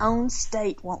his own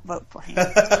state won't vote for him.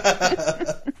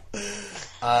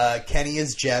 Kenny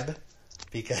is Jeb,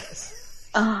 because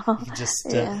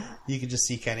you can just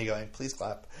see Kenny going, "Please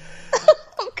clap."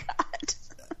 Oh God.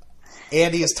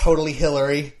 Andy is totally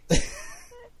Hillary.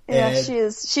 Yeah, she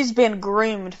is. She's been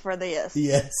groomed for this.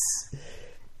 Yes.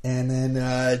 And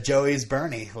then Joey's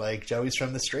Bernie, like Joey's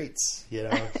from the streets,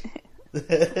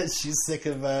 She's sick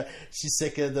of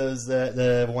those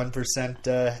the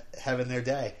 1% having their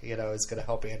day. It's going to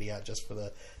help Andy out just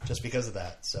because of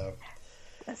that. So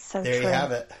that's so there true. you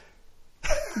have it.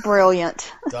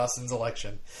 Brilliant. Dawson's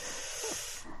election.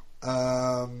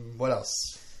 What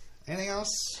else? Anything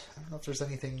else? I don't know if there's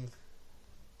anything.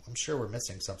 I'm sure we're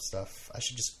missing some stuff. I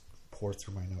should just pour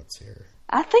through my notes here.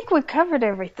 I think we've covered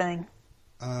everything.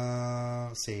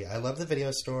 Let's see. I love the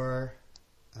video store.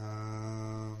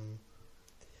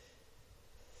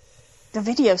 The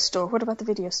video store. What about the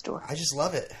video store? I just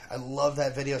love it. I love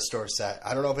that video store set.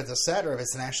 I don't know if it's a set or if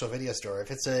it's an actual video store.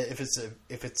 If it's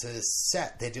a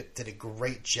set, they did a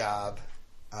great job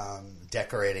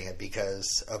decorating it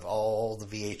because of all the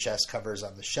VHS covers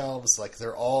on the shelves. Like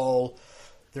they're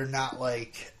not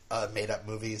like made up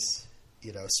movies,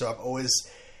 you know. So I'm always,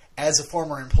 as a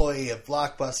former employee of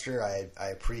Blockbuster, I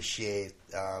appreciate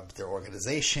their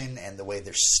organization and the way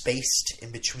they're spaced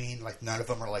in between. Like none of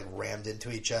them are like rammed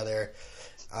into each other.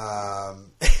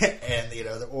 And you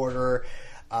know, the order.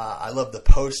 I love the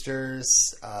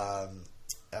posters.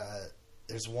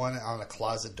 There's one on a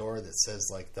closet door that says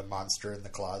like the monster in the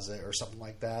closet or something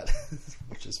like that,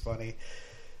 which is funny.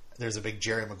 There's a big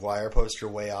Jerry Maguire poster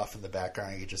way off in the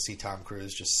background. You can just see Tom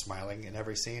Cruise just smiling in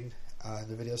every scene in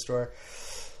the video store.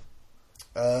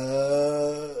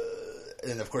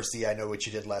 And of course the I Know What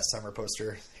You Did Last Summer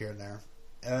poster here and there.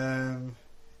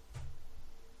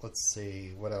 Let's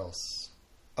see, what else?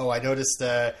 Oh, I noticed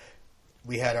that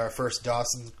we had our first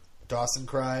Dawson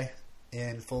cry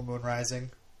in Full Moon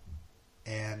Rising.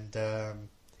 And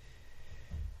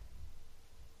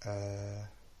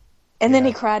then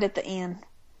he cried at the end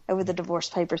over the divorce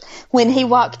papers when he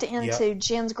walked into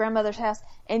Jen's grandmother's house,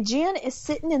 and Jen is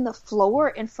sitting in the floor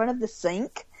in front of the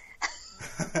sink,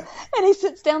 and he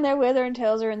sits down there with her and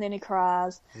tells her, and then he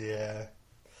cries. Yeah.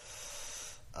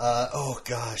 Oh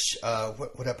gosh,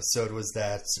 what episode was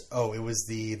that? Oh, it was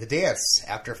the dance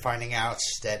after finding out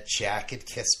that Jack had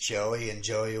kissed Joey, and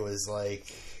Joey was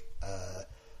like,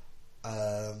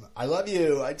 I love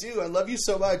you. I do. I love you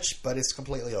so much, but it's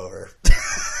completely over.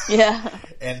 Yeah.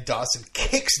 And Dawson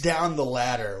kicks down the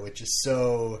ladder, which is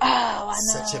such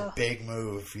a big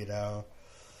move, you know.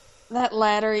 That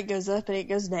ladder, it goes up and it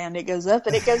goes down. It goes up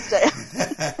and it goes down.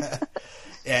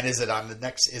 And is it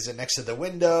is it next to the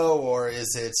window, or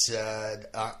is it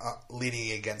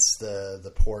leaning against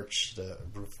the porch, the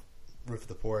roof of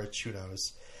the porch? Who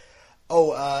knows?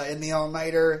 Oh, in the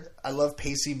all-nighter, I love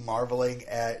Pacey marveling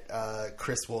at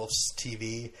Chris Wolf's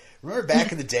TV. Remember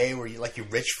back in the day where your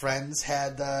rich friends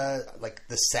had like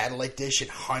the satellite dish and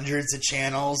hundreds of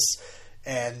channels,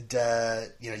 and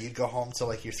you'd go home to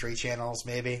like your 3 channels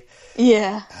maybe.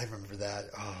 Yeah, I remember that.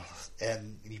 Oh,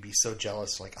 and you'd be so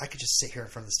jealous. Like I could just sit here in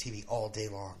front of this TV all day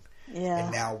long. Yeah.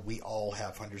 And now we all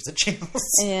have hundreds of channels.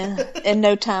 Yeah, and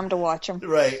no time to watch them.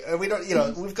 Right. And we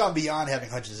don't. We've gone beyond having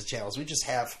hundreds of channels. We just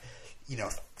have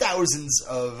thousands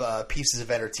of pieces of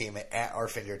entertainment at our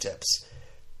fingertips.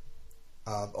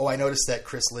 I noticed that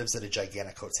Chris lives at a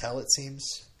gigantic hotel, it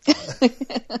seems.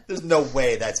 There's no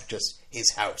way that's just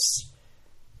his house.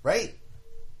 Right?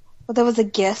 Well, there was a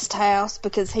guest house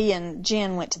because he and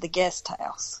Jen went to the guest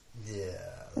house. Yeah.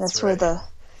 That's where the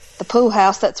pool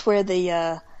house, that's where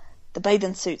the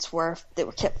bathing suits were that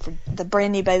were kept for the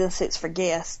brand new bathing suits for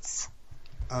guests.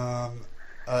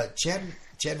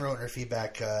 Jen wrote in her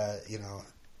feedback,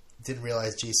 didn't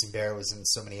realize Jason Behr was in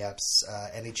so many eps.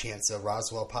 Any chance a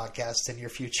Roswell podcast in your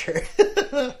future?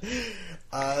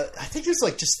 I think there's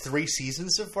just 3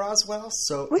 seasons of Roswell,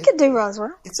 so we could do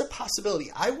Roswell. It's a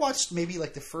possibility. I watched maybe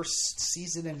the first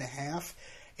season and a half,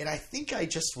 and I think I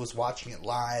just was watching it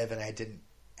live, and I didn't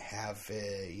have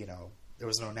there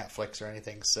was no Netflix or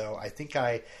anything, so I think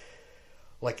I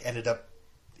ended up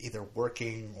either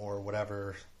working or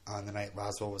whatever on the night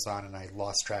Roswell was on, and I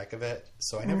lost track of it,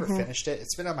 so I never finished it.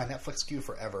 It's been on my Netflix queue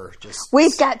forever.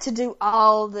 We've got to do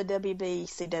all the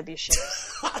WBCW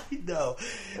shows. I know.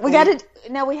 We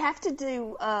have to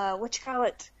do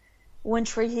One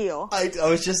Tree Hill. I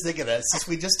was just thinking that since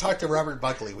we just talked to Robert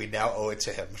Buckley, we now owe it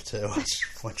to him to watch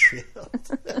One Tree Hill.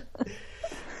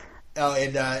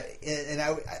 And I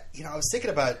was thinking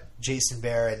about Jason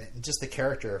Behr and just the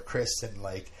character of Chris, and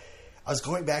I was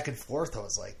going back and forth. I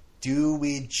was like, do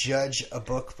we judge a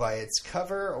book by its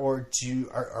cover, or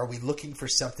are we looking for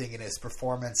something in his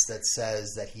performance that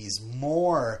says that he's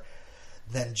more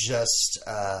than just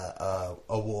a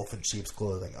wolf in sheep's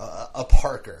clothing, a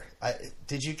Parker?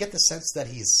 Did you get the sense that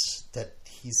he's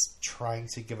trying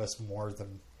to give us more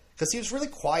than, because he was really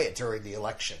quiet during the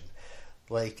election.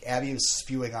 Abby was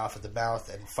spewing off at the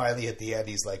mouth, and finally at the end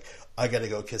he's like, I gotta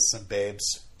go kiss some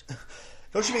babes.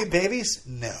 Don't you mean babies?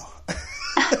 No.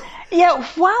 Yeah,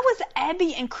 why was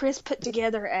Abby and Chris put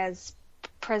together as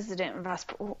president and vice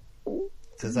president?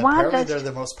 Because apparently they're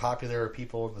the most popular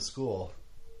people in the school.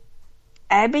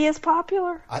 Abby is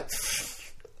popular?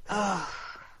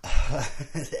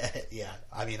 Yeah.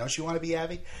 I mean, don't you want to be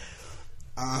Abby?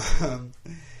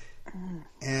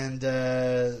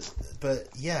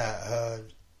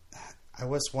 I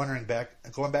was wondering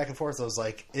going back and forth. I was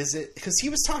like, is it because he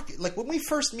was talking like when we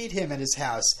first meet him at his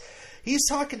house, he's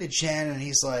talking to Jen and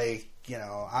he's like,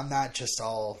 I'm not just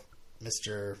all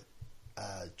Mr.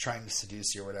 Trying to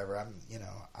seduce you or whatever.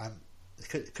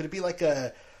 Could it be like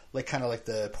kind of like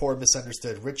the poor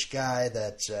misunderstood rich guy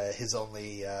that his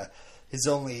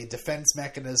only defense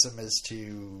mechanism is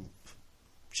to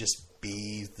just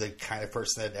be the kind of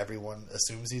person that everyone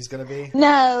assumes he's going to be?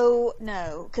 No,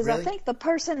 because Really? I think the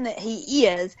person that he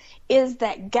is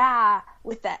that guy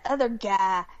with that other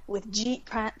guy with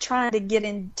trying to get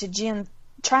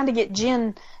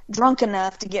Jen drunk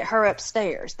enough to get her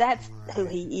upstairs. That's Right. who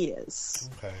he is.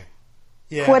 Okay.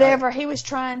 Yeah. Whatever he was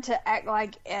trying to act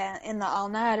like in the All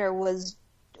Nighter was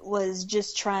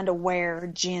just trying to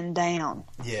wear Jen down.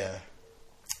 Yeah.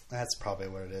 That's probably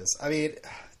what it is. I mean,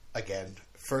 again,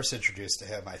 first introduced to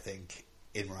him, I think,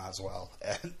 in Roswell,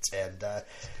 and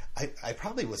I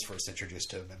probably was first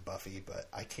introduced to him in Buffy, but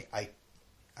I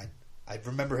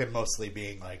remember him mostly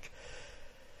being like,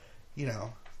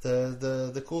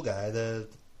 the cool guy, the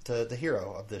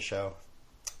hero of this show.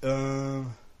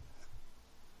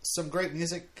 Some great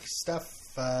music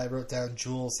stuff. I wrote down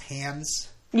Jules' Hands,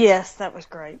 Yes, that was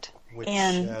great. which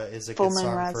And is a Full good Moon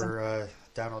song Rising. for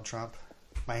Donald Trump.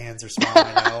 My hands are small,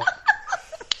 I know.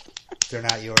 They're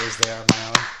not yours, they are my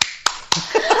own.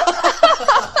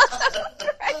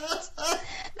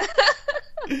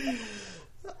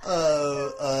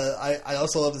 I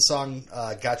also love the song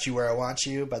Got You Where I Want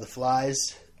You by The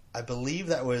Flies. I believe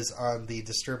that was on the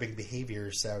Disturbing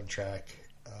Behavior soundtrack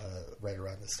right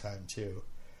around this time, too.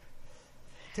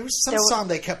 There was some song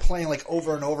they kept playing like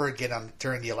over and over again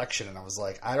during the election, and I was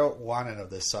like, I don't want to know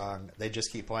this song. They just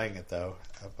keep playing it, though,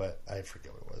 but I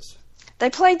forget what it was. they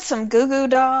played some Goo Goo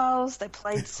Dolls. They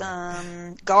played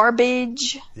some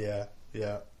Garbage. Yeah.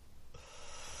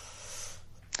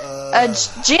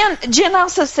 Jen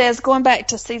also says, going back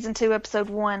to season 2, episode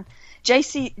 1,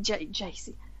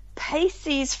 JC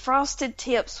Pacey's frosted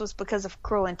tips was because of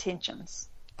Cruel Intentions.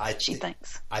 She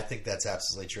thinks. I think that's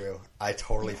absolutely true. I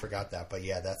totally forgot that, but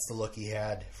yeah, that's the look he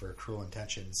had for Cruel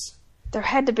Intentions. There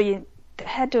had to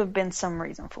have been some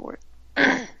reason for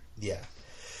it. Yeah.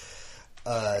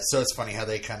 So it's funny how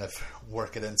they kind of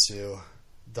work it into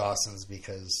Dawson's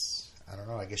because, I don't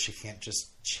know, I guess you can't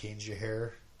just change your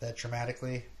hair that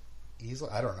dramatically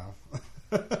easily. I don't know.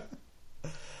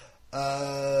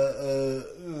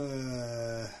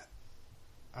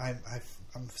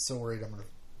 I'm so worried I'm going to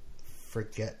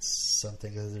forget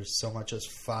something because there's so much as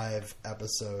 5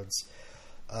 episodes.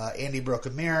 Andy broke a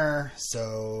mirror,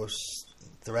 so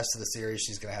the rest of the series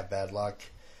she's going to have bad luck.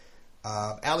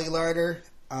 Allie Larder,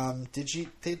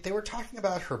 they were talking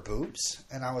about her boobs,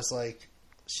 and I was like,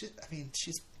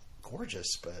 she's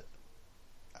gorgeous, but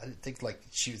I didn't think like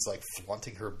she was like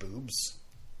flaunting her boobs.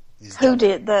 Who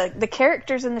did? The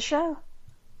characters in the show?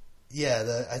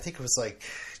 Yeah, I think it was like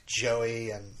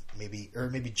Joey and maybe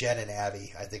Jen and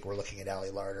Abby. I think we're looking at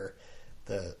Allie Larder,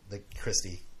 the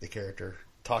Christy, the character,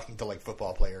 talking to like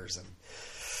football players,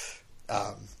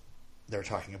 and they're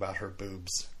talking about her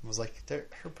boobs. I was like,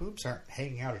 her boobs aren't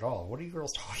hanging out at all. What are you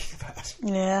girls talking about?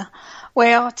 Yeah.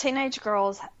 Well, teenage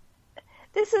girls,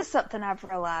 this is something I've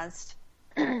realized.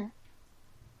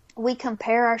 We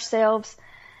compare ourselves.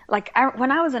 Like,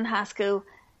 when I was in high school,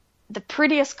 the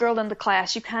prettiest girl in the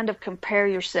class, you kind of compare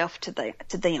yourself to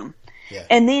them. Yeah.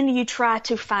 And then you try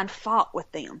to find fault with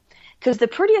them. Because the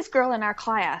prettiest girl in our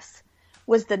class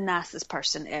was the nicest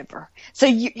person ever. So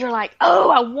you're like, oh,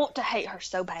 I want to hate her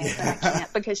so bad, but I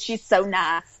can't because she's so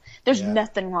nice. There's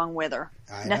nothing wrong with her.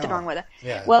 Nothing wrong with her.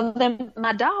 Yeah. Well, then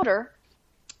my daughter,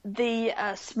 the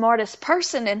smartest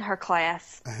person in her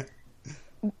class,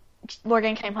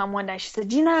 Morgan came home one day. She said,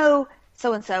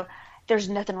 so-and-so, there's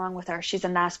nothing wrong with her. She's a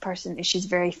nice person and she's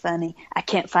very funny. I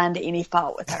can't find any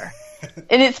fault with her.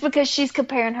 And it's because she's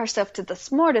comparing herself to the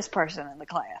smartest person in the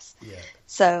class. Yeah.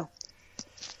 So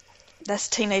that's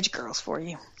teenage girls for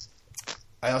you.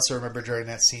 I also remember during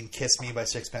that scene, Kiss Me by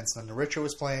Sixpence None the Richer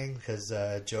was playing because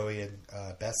Joey and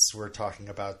Bess were talking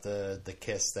about the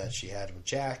kiss that she had with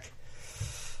Jack.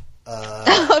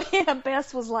 Oh, yeah.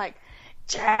 Bess was like,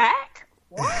 Jack?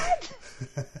 What?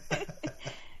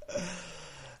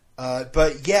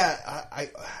 But yeah,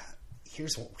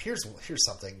 here's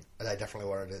something that I definitely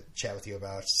wanted to chat with you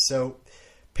about. So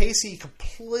Pacey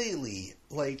completely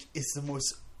is the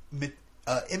most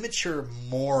immature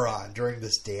moron during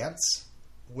this dance,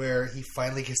 where he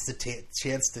finally gets the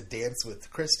chance to dance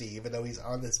with Christy, even though he's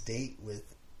on this date with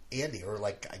Andy, or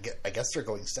I guess they're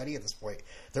going steady at this point.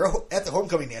 They're at the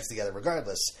homecoming dance together,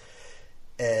 regardless,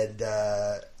 and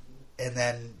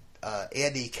then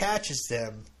Andy catches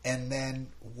them, and then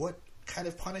what kind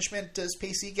of punishment does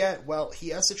Pacey get? Well, he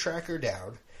has to track her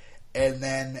down. And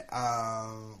then,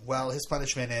 his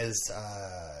punishment is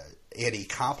Eddie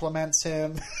compliments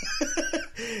him,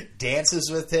 dances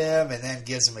with him, and then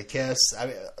gives him a kiss. I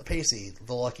mean, Pacey,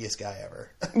 the luckiest guy ever.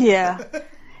 Yeah.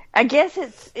 I guess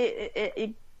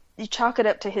you chalk it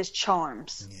up to his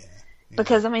charms. Yeah.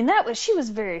 Because, I mean, she was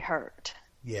very hurt.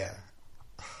 Yeah.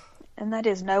 And that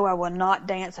is, no, I will not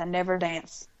dance. I never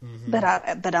dance.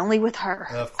 Mm-hmm. But only with her.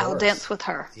 Of course. I'll dance with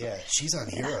her. Yeah, she's on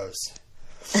Heroes.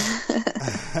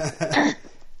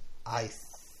 I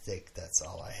think that's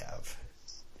all I have.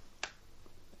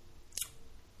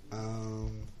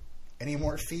 Any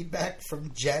more feedback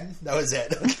from Jen? That was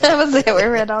it. Okay. That was it. We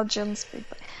read all Jen's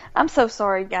feedback. I'm so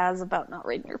sorry, guys, about not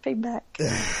reading your feedback.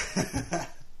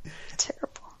 Terrible.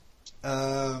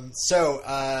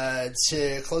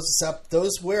 To close this up,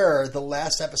 those were the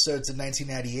last episodes of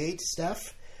 1998,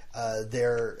 Steph.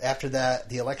 After that,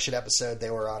 the election episode, they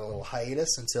were on a little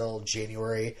hiatus until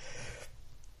January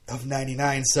of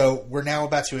 99. So we're now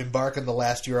about to embark on the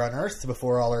last year on Earth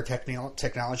before all our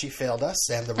technology failed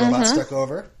us and the robots took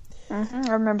over. Mm-hmm.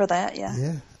 I remember that, yeah.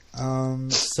 Yeah.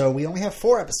 So we only have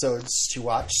 4 episodes to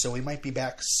watch, so we might be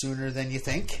back sooner than you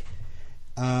think.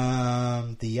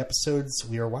 The episodes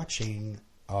we are watching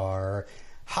are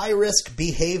High Risk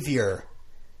Behavior,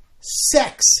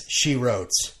 Sex, She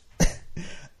Wrote,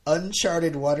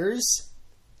 Uncharted Waters,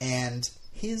 and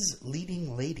His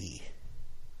Leading Lady.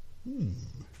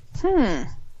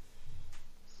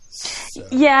 So.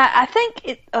 Yeah, I think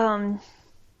it.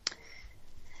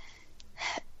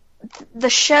 The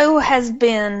show has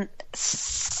been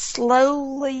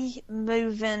slowly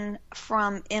moving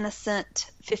from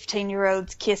innocent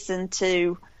 15-year-olds kissing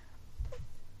to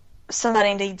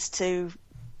somebody needs to.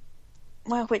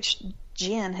 Well, which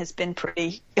Jen has been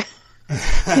pretty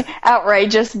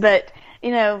outrageous, but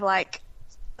like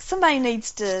somebody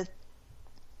needs to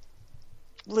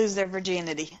lose their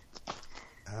virginity.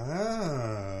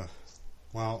 Oh.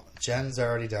 Well, Jen's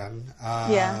already done.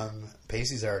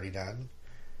 Pacey's already done.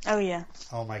 Oh, yeah.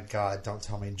 Oh, my God. Don't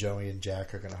tell me Joey and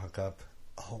Jack are going to hook up.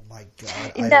 Oh, my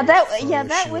God.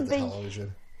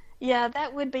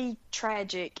 That would be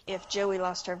tragic if Joey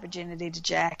lost her virginity to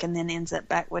Jack and then ends up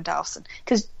back with Dawson.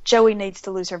 Because Joey needs to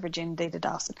lose her virginity to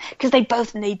Dawson. Because they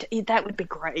both need to. That would be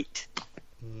great.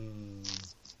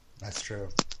 That's true.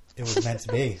 It was meant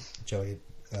to be, Joey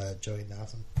and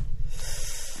Dawson.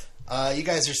 You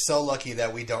guys are so lucky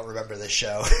that we don't remember this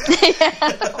show.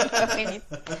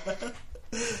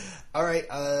 All right,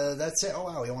 that's it. Oh,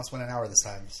 wow, we almost went an hour this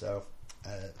time. So,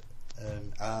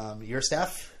 your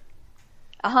Steph?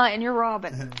 And you're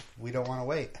Robin. We don't want to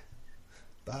wait.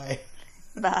 Bye.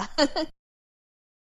 Bye.